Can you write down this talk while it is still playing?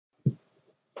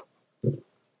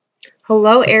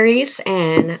Hello, Aries,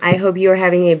 and I hope you are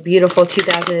having a beautiful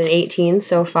 2018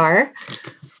 so far.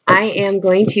 I am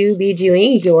going to be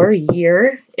doing your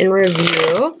year in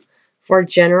review for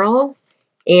general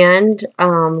and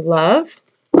love.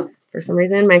 For some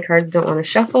reason, my cards don't want to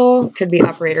shuffle. Could be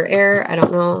operator error. I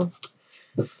don't know.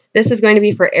 This is going to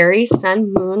be for Aries,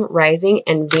 Sun, Moon, Rising,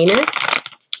 and Venus.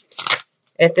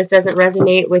 If this doesn't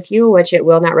resonate with you, which it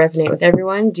will not resonate with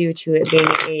everyone due to it being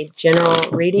a general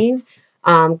reading,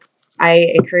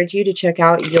 I encourage you to check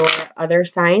out your other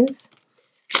signs,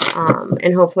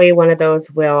 and hopefully one of those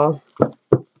will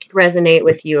resonate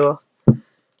with you.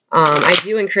 I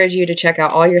do encourage you to check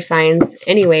out all your signs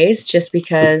anyways, just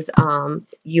because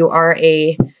you are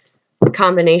a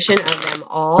combination of them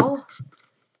all.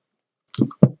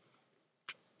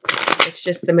 It's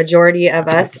just the majority of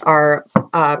us are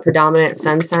predominant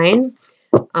sun sign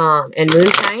and moon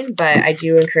sign, but I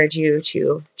do encourage you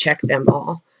to check them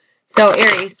all. So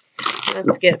Aries,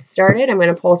 let's get started. I'm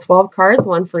going to pull 12 cards,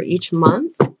 one for each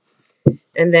month.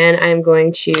 And then I'm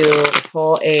going to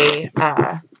pull a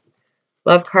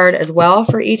love card as well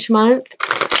for each month.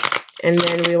 And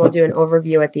then we will do an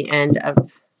overview at the end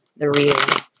of the reading.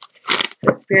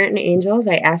 So Spirit and Angels,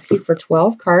 I ask you for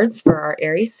 12 cards for our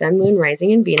Aries, Sun, Moon,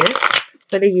 Rising, and Venus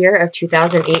for the year of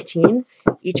 2018.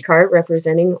 Each card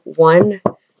representing one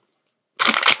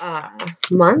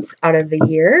month out of the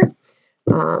year.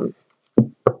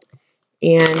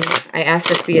 And I ask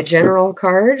this to be a general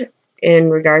card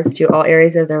in regards to all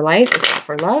areas of their life except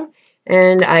for love.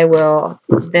 And I will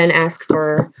then ask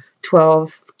for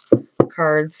 12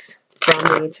 cards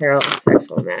from the Tarot of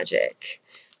Sexual Magic.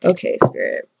 Okay,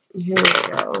 Spirit. Here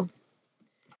we go.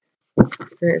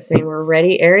 Spirit is saying we're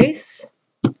ready, Aries.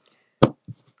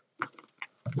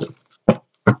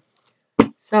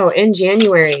 So in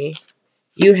January,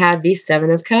 you have the Seven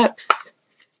of Cups.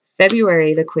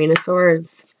 February, the Queen of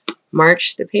Swords.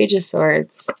 March, the Page of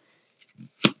Swords.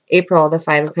 April, the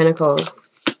Five of Pentacles.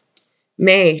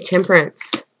 May,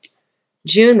 Temperance.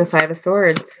 June, the Five of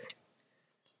Swords.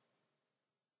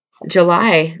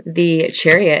 July, the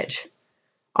Chariot.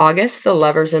 August, the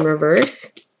Lovers in reverse.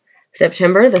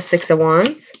 September, the Six of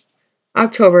Wands.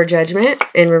 October, Judgment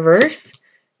in reverse.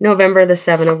 November, the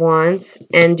Seven of Wands.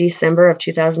 And December of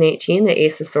 2018, the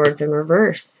Ace of Swords in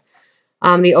reverse.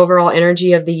 The overall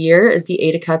energy of the year is the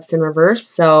Eight of Cups in reverse.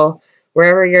 So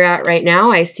wherever you're at right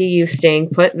now, I see you staying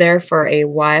put there for a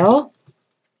while.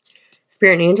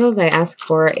 Spirit and Angels, I ask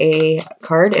for a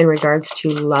card in regards to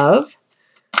love.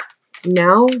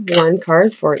 Now, one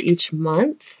card for each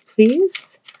month,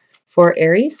 please. For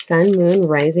Aries, Sun, Moon,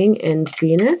 Rising, and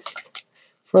Venus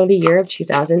for the year of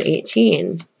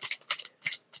 2018.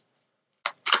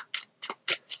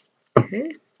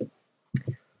 Okay.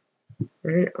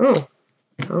 Oh,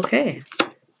 okay.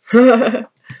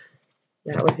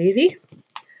 That was easy.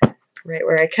 Right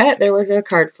where I cut, there was a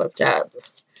card flipped up.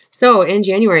 So in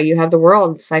January, you have the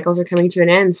World. Cycles are coming to an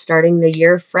end, starting the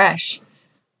year fresh.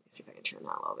 Let's see if I can turn that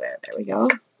a little bit. There we go.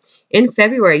 In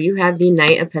February, you have the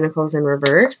Knight of Pentacles in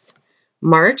reverse.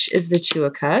 March is the Two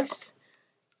of Cups.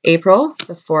 April,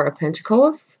 the Four of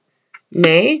Pentacles.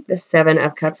 May, the Seven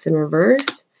of Cups in reverse.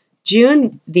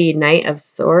 June, the Knight of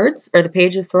Swords, or the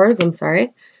Page of Swords, I'm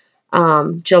sorry.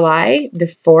 July, the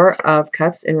Four of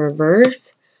Cups in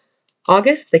reverse.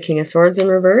 August, the King of Swords in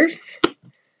reverse.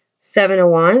 Seven of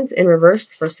Wands in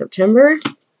reverse for September.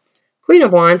 Queen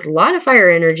of Wands, a lot of fire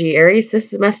energy, Aries.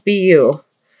 This must be you.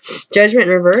 Judgment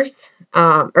in reverse,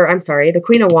 the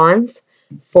Queen of Wands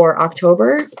for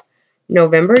October.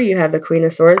 November, you have the Queen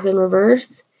of Swords in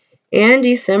reverse. And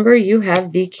December, you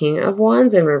have the King of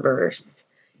Wands in reverse.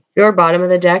 Your bottom of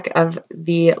the deck of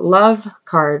the love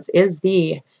cards is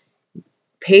the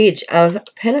Page of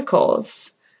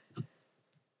Pentacles.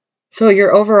 So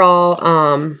your overall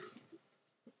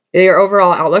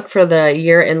outlook for the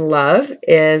year in love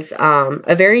is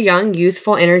a very young,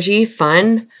 youthful energy,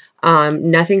 fun,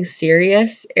 nothing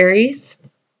serious, Aries.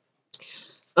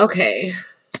 Okay.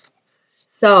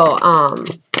 So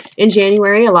in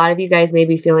January, a lot of you guys may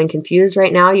be feeling confused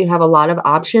right now. You have a lot of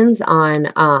options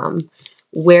on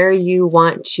where you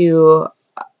want to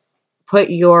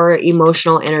put your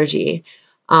emotional energy.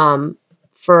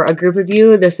 For a group of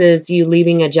you, this is you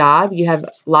leaving a job. You have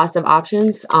lots of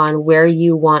options on where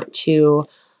you want to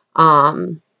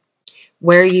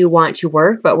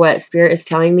work. But what Spirit is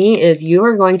telling me is you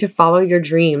are going to follow your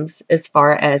dreams as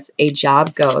far as a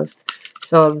job goes.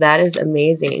 So that is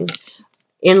amazing.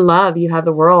 In love, you have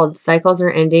the World. Cycles are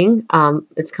ending.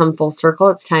 It's come full circle.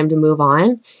 It's time to move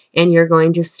on. And you're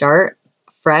going to start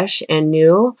fresh and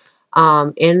new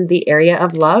in the area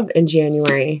of love in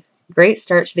January. Great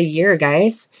start to the year,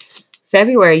 guys.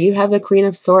 February, you have the Queen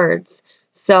of Swords.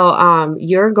 So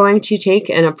you're going to take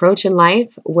an approach in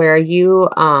life where you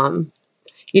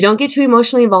don't get too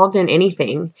emotionally involved in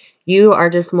anything. You are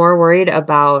just more worried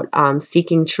about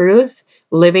seeking truth,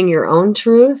 living your own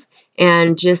truth,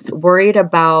 and just worried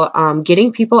about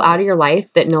getting people out of your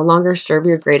life that no longer serve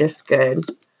your greatest good.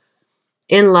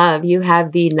 In love, you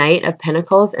have the Knight of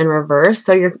Pentacles in reverse.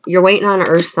 So you're waiting on an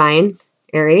earth sign,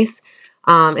 Aries.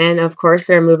 And of course,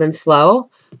 they're moving slow.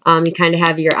 You kind of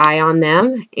have your eye on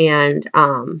them. And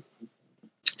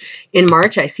in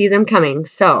March, I see them coming.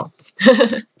 So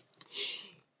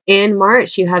in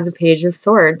March, you have the Page of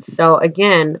Swords. So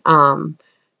again,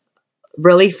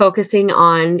 really focusing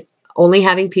on only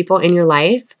having people in your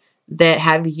life that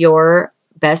have your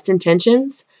best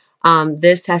intentions.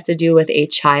 This has to do with a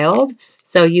child.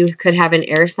 So you could have an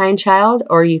air sign child,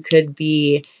 or you could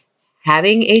be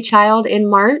having a child in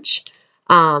March.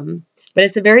 But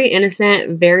it's a very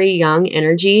innocent, very young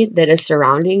energy that is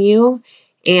surrounding you.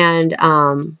 And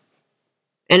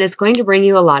it's going to bring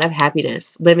you a lot of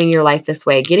happiness living your life this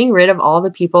way, getting rid of all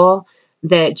the people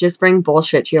that just bring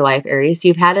bullshit to your life, Aries.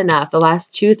 You've had enough. The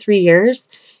last 2-3 years,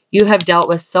 you have dealt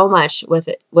with so much with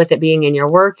it being in your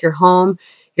work, your home,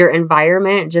 your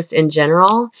environment, just in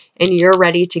general, and you're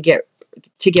ready to get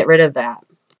rid of that.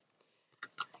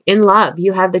 In love,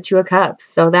 you have the Two of Cups.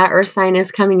 So that earth sign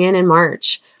is coming in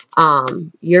March.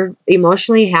 You're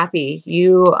emotionally happy.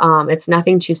 It's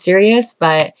nothing too serious,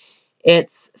 but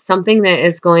it's something that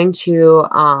is going to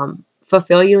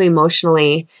fulfill you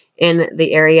emotionally in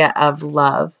the area of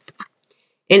love.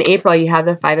 In April, you have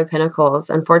the Five of Pentacles.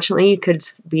 Unfortunately, you could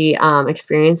be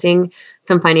experiencing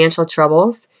some financial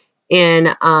troubles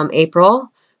in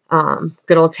April.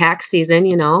 Good old tax season,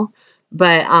 you know.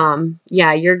 But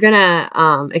yeah, you're going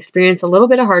to experience a little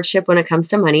bit of hardship when it comes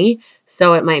to money.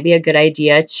 So it might be a good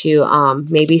idea to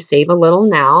maybe save a little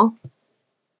now.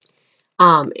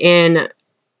 In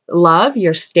love,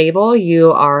 you're stable.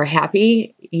 You are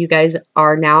happy. You guys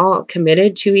are now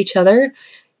committed to each other.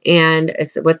 And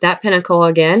it's with that pentacle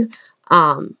again.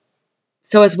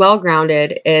 So it's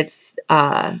well-grounded. It's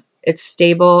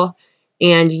stable.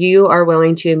 And you are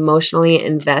willing to emotionally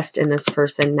invest in this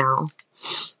person now.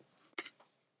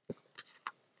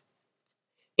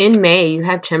 In May, you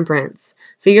have Temperance.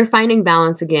 So you're finding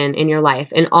balance again in your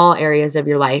life, in all areas of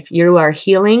your life. You are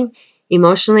healing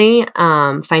emotionally,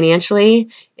 financially,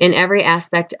 in every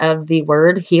aspect of the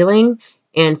word healing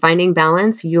and finding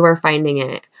balance. You are finding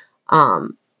it.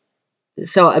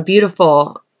 So a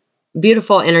beautiful,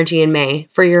 beautiful energy in May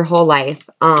for your whole life.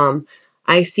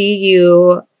 I see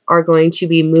you are going to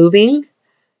be moving.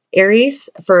 Aries,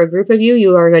 for a group of you,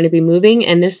 you are going to be moving,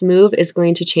 and this move is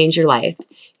going to change your life.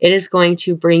 It is going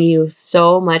to bring you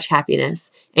so much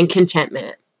happiness and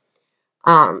contentment.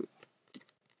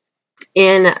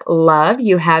 In love,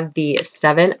 you have the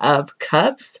Seven of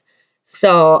Cups.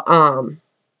 So,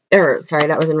 sorry,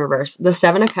 that was in reverse. The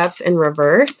Seven of Cups in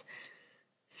reverse.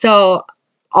 So,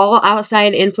 all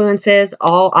outside influences,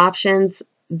 all options,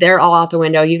 they're all out the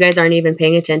window. You guys aren't even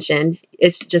paying attention.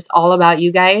 It's just all about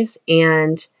you guys,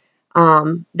 and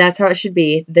that's how it should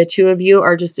be. The two of you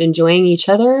are just enjoying each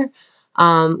other.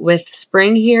 With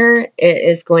spring here, it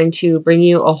is going to bring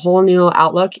you a whole new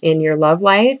outlook in your love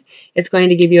life. It's going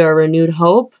to give you a renewed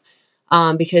hope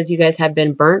because you guys have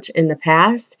been burnt in the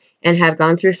past and have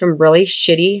gone through some really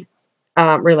shitty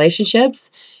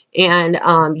relationships. And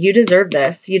you deserve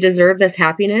this. You deserve this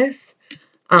happiness.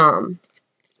 And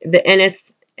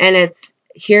it's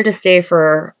here to stay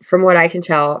for, from what I can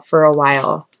tell, for a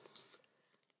while.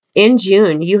 In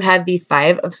June, you have the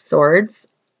Five of Swords.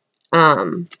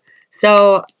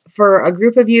 So for a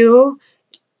group of you,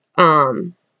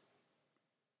 I'm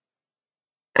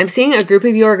seeing a group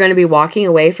of you are going to be walking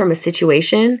away from a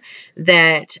situation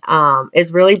that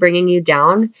is really bringing you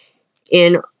down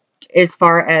in as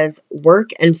far as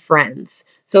work and friends.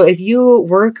 So if you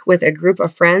work with a group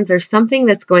of friends, there's something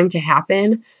that's going to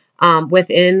happen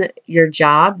within your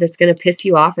job that's going to piss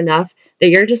you off enough that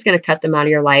you're just going to cut them out of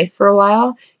your life for a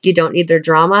while. You don't need their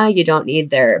drama. You don't need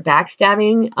their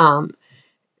backstabbing.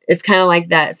 It's kind of like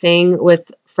that saying,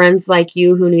 with friends like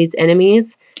you, who needs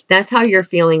enemies? That's how you're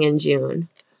feeling in June.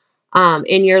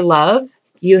 In your love,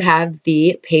 you have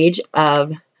the Page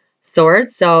of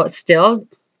Swords. So still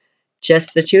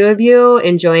just the two of you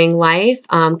enjoying life,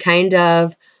 kind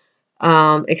of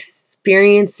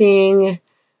experiencing,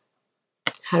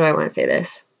 how do I want to say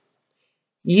this?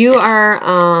 You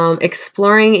are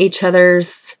exploring each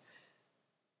other's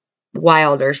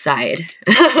wilder side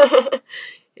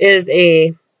is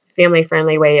a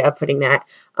family-friendly way of putting that.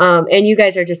 And you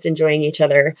guys are just enjoying each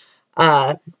other.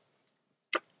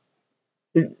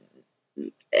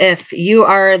 if you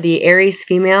are the Aries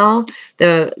female,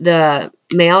 the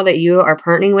male that you are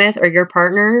partnering with, or your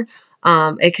partner,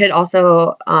 it could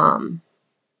also,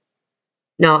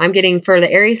 no, I'm getting for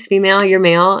the Aries female, your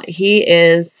male, he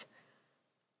is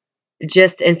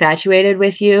just infatuated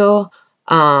with you,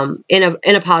 in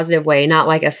a positive way, not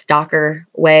like a stalker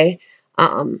way.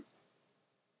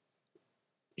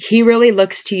 He really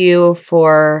looks to you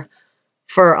for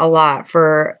a lot,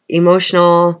 for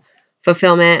emotional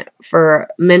fulfillment, for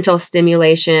mental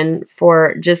stimulation,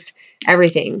 for just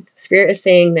everything. Spirit is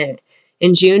saying that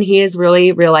in June, he is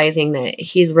really realizing that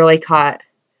he's really caught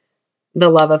the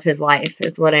love of his life,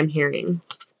 is what I'm hearing.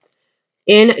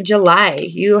 In July,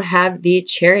 you have the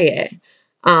Chariot.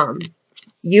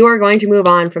 You are going to move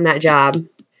on from that job.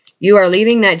 You are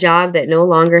leaving that job that no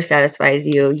longer satisfies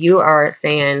you. You are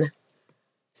saying,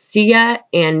 see ya,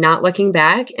 and not looking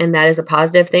back. And that is a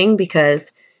positive thing,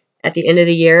 because at the end of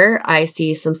the year, I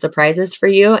see some surprises for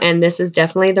you. And this is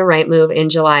definitely the right move in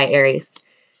July, Aries.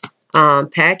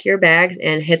 Pack your bags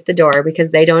and hit the door,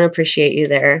 because they don't appreciate you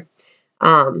there.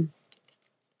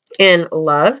 In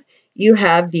love, you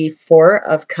have the Four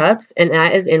of Cups, and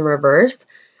that is in reverse.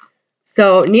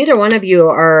 So neither one of you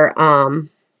are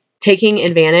taking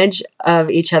advantage of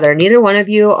each other. Neither one of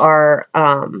you are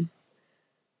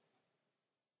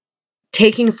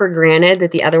taking for granted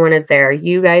that the other one is there.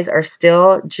 You guys are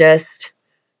still just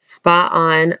spot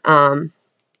on.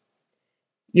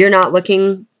 You're not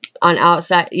looking on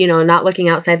outside, not looking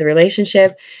outside the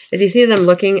relationship. As you see them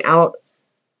looking out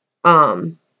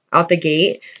the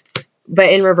gate, but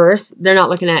in reverse, they're not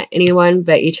looking at anyone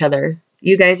but each other.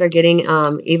 You guys are getting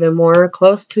even more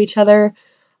close to each other,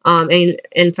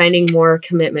 and finding more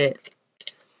commitment.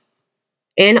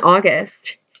 In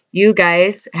August, you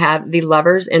guys have the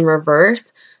Lovers in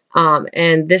reverse,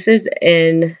 and this is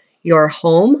in your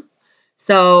home.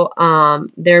 So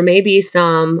there may be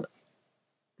some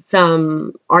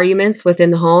arguments within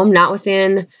the home, not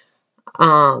within,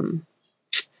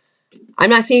 I'm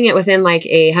not seeing it within like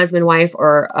a husband, wife,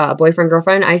 or a boyfriend,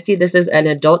 girlfriend. I see this as an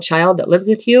adult child that lives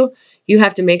with you. You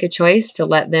have to make a choice to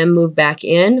let them move back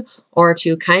in, or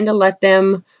to kind of let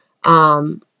them,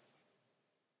 let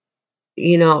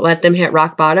them hit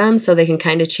rock bottom so they can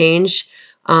kind of change.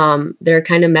 They're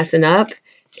kind of messing up,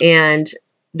 and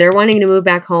they're wanting to move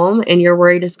back home, and you're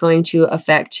worried it's going to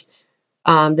affect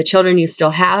the children you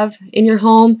still have in your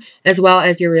home, as well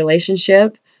as your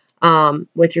relationship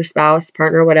with your spouse,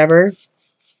 partner, whatever.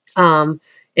 And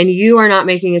you are not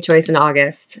making a choice in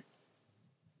August.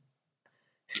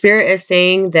 Spirit is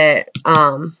saying that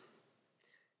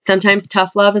sometimes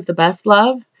tough love is the best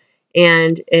love,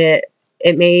 and it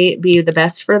may be the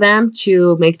best for them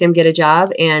to make them get a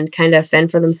job and kind of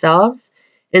fend for themselves,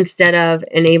 instead of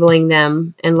enabling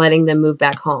them and letting them move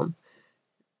back home.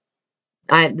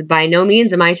 By no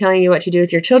means am I telling you what to do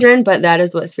with your children, but that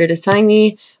is what Spirit is telling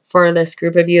me for this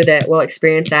group of you that will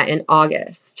experience that in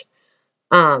August.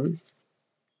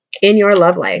 In your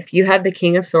love life, you have the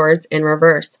King of Swords in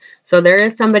reverse. So there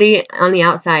is somebody on the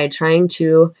outside trying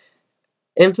to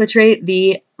infiltrate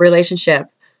the relationship.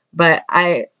 But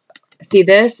I see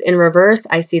this in reverse.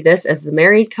 I see this as the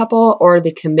married couple or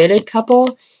the committed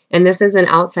couple. And this is an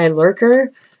outside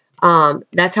lurker.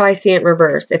 That's how I see it in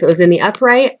reverse. If it was in the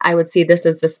upright, I would see this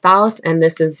as the spouse and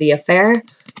this is the affair.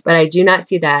 But I do not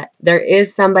see that. There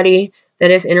is somebody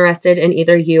that is interested in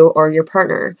either you or your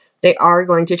partner. They are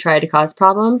going to try to cause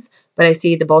problems, but I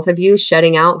see the both of you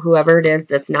shutting out whoever it is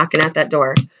that's knocking at that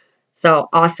door. So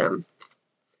awesome.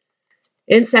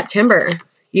 In September,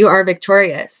 you are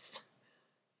victorious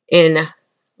in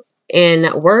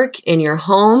work, in your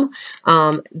home.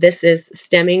 This is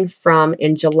stemming from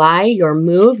in July, your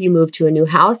move. You moved to a new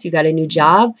house. You got a new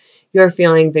job. You're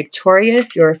feeling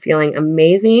victorious. You're feeling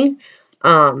amazing.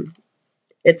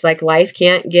 It's like life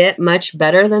can't get much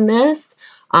better than this.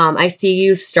 I see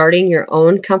you starting your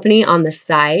own company on the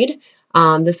side.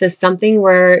 This is something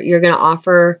where you're going to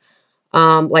offer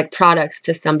like products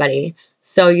to somebody.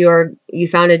 So you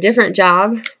found a different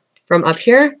job from up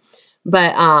here,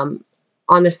 but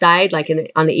on the side, like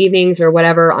on the evenings or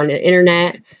whatever, on the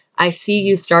internet, I see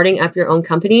you starting up your own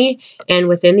company. And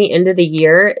within the end of the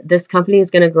year, this company is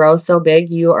going to grow so big,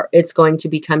 it's going to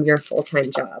become your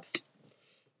full-time job.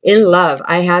 In love,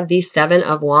 I have the Seven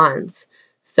of Wands.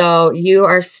 So you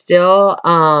are still,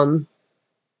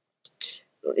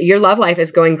 your love life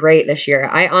is going great this year.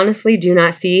 I honestly do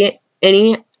not see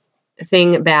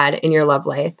anything bad in your love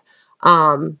life.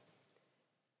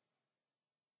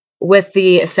 With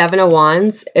the Seven of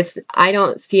Wands, I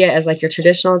don't see it as like your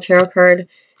traditional tarot card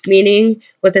meaning.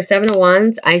 With the Seven of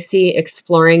Wands, I see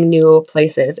exploring new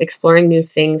places, exploring new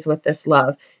things with this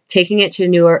love, taking it to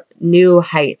new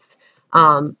heights,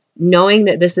 knowing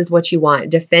that this is what you want,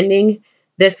 defending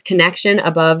this connection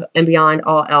above and beyond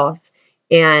all else.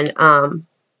 And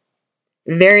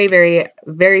very, very,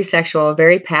 very sexual,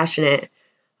 very passionate.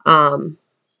 Yeah.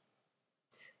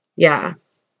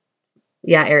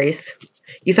 Yeah, Aries.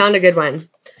 You found a good one.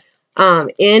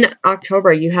 In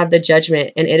October, you have the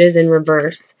Judgment, and it is in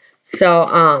reverse.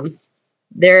 So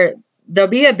there'll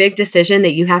be a big decision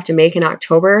that you have to make in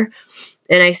October.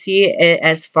 And I see it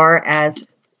as far as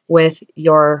with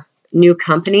your new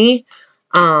company.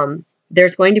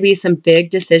 There's going to be some big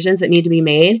decisions that need to be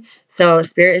made. So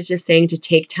Spirit is just saying to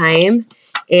take time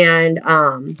and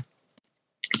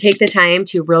take the time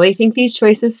to really think these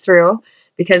choices through,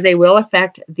 because they will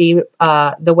affect the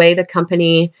way the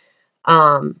company,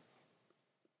 the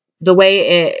way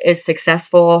it is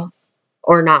successful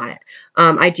or not.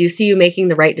 I do see you making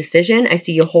the right decision. I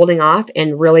see you holding off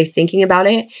and really thinking about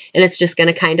it, and it's just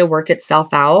going to kind of work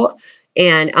itself out.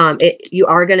 And you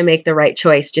are going to make the right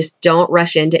choice. Just don't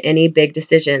rush into any big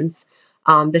decisions.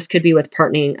 This could be with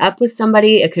partnering up with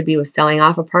somebody. It could be with selling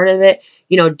off a part of it.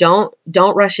 You know,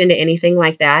 don't rush into anything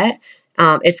like that.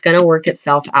 It's going to work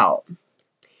itself out.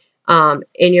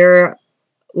 In your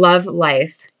love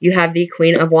life, you have the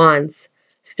Queen of Wands.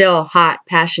 Still hot,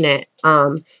 passionate.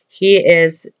 He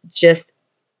is just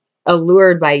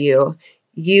allured by you.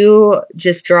 You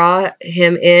just draw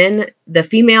him in. The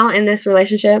female in this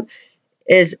relationship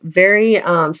is very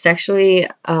sexually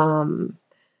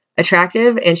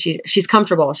attractive, and she's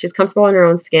comfortable. She's comfortable in her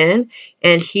own skin,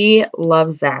 and he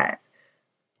loves that.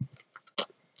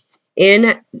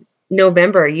 In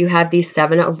November, you have the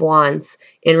Seven of Wands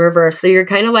in reverse. So you're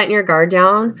kind of letting your guard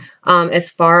down as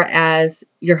far as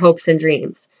your hopes and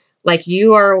dreams. Like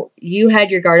you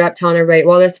had your guard up telling everybody,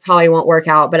 well, this probably won't work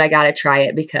out, but I got to try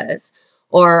it because,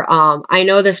 or I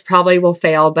know this probably will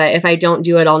fail, but if I don't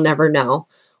do it, I'll never know.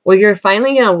 Well, you're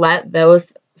finally going to let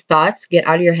those thoughts get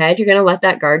out of your head. You're going to let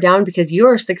that guard down because you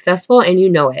are successful and you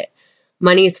know it.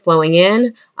 Money is flowing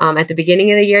in. At the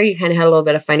beginning of the year, you kind of had a little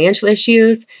bit of financial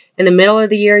issues. In the middle of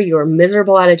the year, you were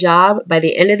miserable at a job. By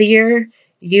the end of the year,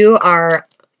 you are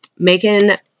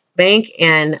making bank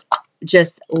and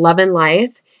just loving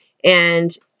life.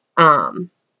 And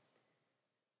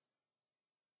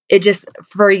it just,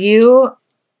 for you,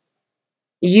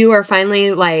 you are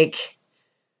finally like,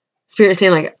 Spirit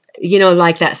saying like, you know,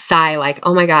 like that sigh, like,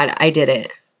 oh my God, I did it.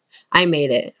 I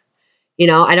made it. You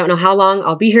know, I don't know how long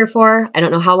I'll be here for. I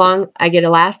don't know how long I get to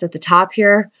last at the top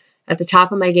here, at the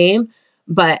top of my game,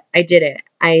 but I did it.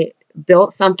 I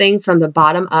built something from the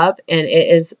bottom up, and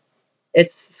it's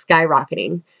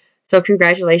skyrocketing. So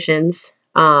congratulations,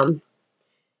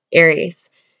 Aries.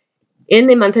 In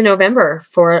the month of November,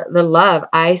 for the love,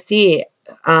 I see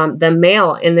the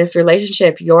male in this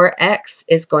relationship, your ex,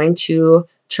 is going to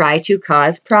try to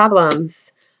cause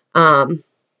problems.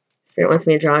 Spirit wants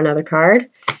me to draw another card.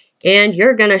 And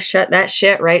you're going to shut that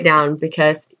shit right down,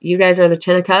 because you guys are the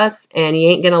Ten of Cups, and you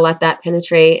ain't going to let that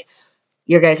penetrate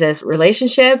your guys'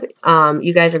 relationship.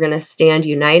 You guys are going to stand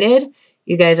united.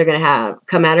 You guys are going to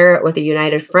come at her with a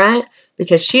united front,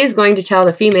 because she's going to tell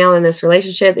the female in this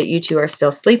relationship that you two are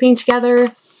still sleeping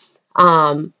together.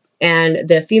 And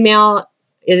the female,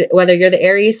 whether you're the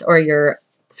Aries or your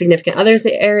significant other's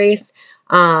the Aries,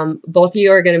 both of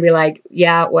you are going to be like,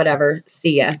 yeah, whatever,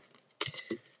 see ya.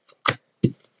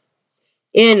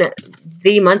 In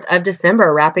the month of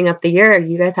December, wrapping up the year,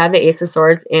 you guys have the Ace of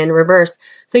Swords in reverse.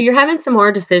 So you're having some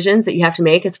more decisions that you have to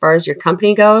make as far as your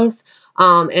company goes.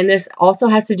 And this also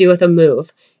has to do with a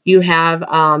move. You have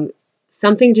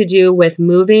something to do with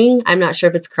moving. I'm not sure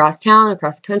if it's across town,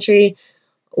 across the country,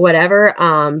 whatever.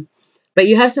 But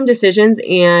you have some decisions,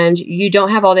 and you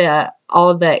don't have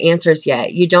all the answers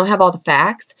yet. You don't have all the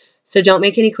facts. So don't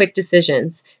make any quick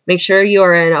decisions. Make sure you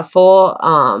are in a full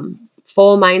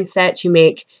mindset to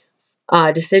make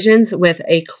decisions with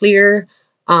a clear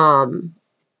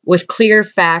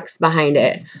facts behind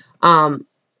it.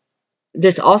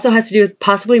 This also has to do with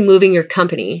possibly moving your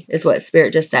company, is what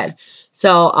Spirit just said.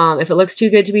 So if it looks too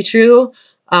good to be true,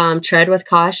 tread with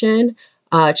caution,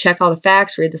 check all the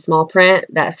facts, read the small print,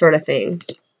 that sort of thing.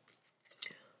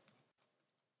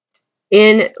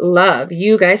 In love,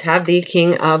 you guys have the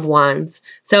King of Wands.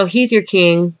 So he's your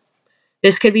king.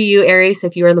 This could be you, Aries,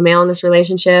 if you are the male in this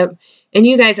relationship. And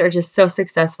you guys are just so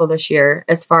successful this year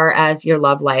as far as your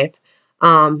love life.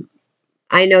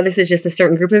 I know this is just a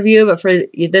certain group of you, but for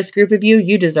this group of you,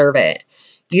 you deserve it.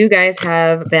 You guys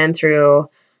have been through,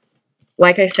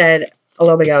 like I said a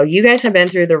little bit ago, you guys have been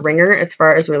through the ringer as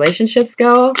far as relationships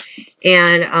go.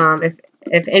 And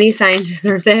if any sign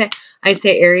deserves it, I'd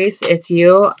say Aries, it's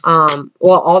you. Well,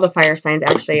 all the fire signs,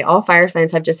 actually. All fire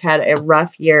signs have just had a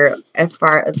rough year as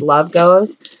far as love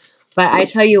goes. But I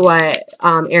tell you what,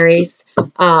 Aries,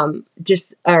 the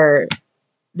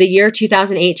year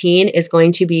 2018 is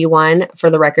going to be one for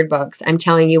the record books. I'm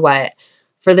telling you what,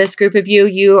 for this group of you,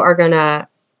 you are going to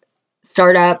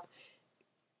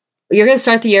you're going to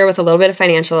start the year with a little bit of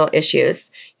financial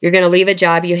issues. You're going to leave a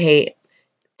job you hate.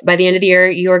 By the end of the year,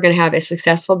 you are going to have a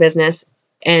successful business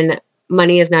and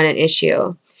money is not an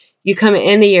issue. You come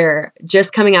in the year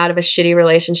just coming out of a shitty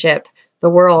relationship, the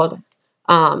world,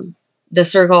 the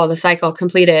circle, the cycle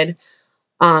completed.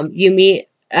 You meet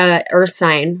earth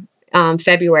sign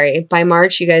February. By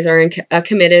March, you guys are in a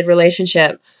committed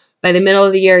relationship. By the middle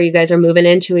of the year, you guys are moving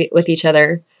into it with each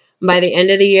other. By the end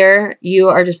of the year, you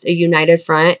are just a united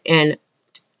front and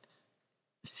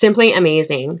simply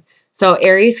amazing. So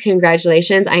Aries,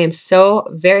 congratulations. I am so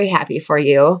very happy for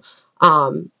you.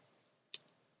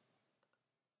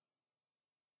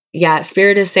 Yeah,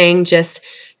 Spirit is saying just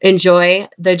enjoy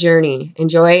the journey.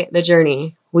 Enjoy the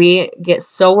journey. We get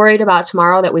so worried about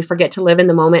tomorrow that we forget to live in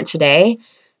the moment today.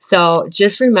 So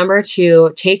just remember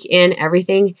to take in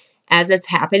everything as it's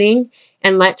happening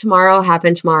and let tomorrow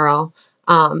happen tomorrow.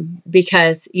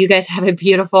 Because you guys have a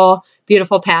beautiful,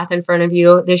 beautiful path in front of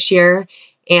you this year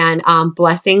and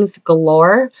blessings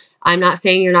galore. I'm not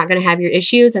saying you're not going to have your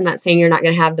issues. I'm not saying you're not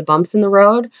going to have the bumps in the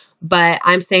road, but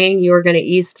I'm saying you are going to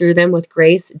ease through them with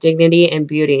grace, dignity, and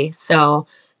beauty. So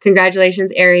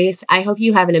congratulations, Aries. I hope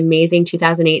you have an amazing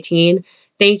 2018.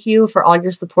 Thank you for all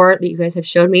your support that you guys have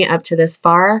showed me up to this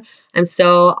far. I'm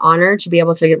so honored to be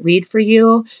able to read for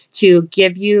you, to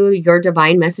give you your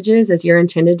divine messages as you're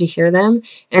intended to hear them,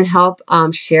 and help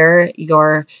share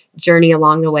your journey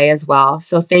along the way as well.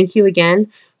 So thank you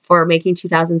again for making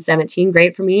 2017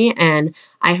 great for me, and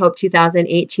I hope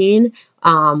 2018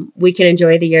 we can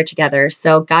enjoy the year together.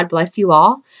 So God bless you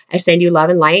all. I send you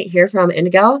love and light here from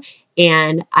Indigo,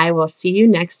 and I will see you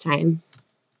next time.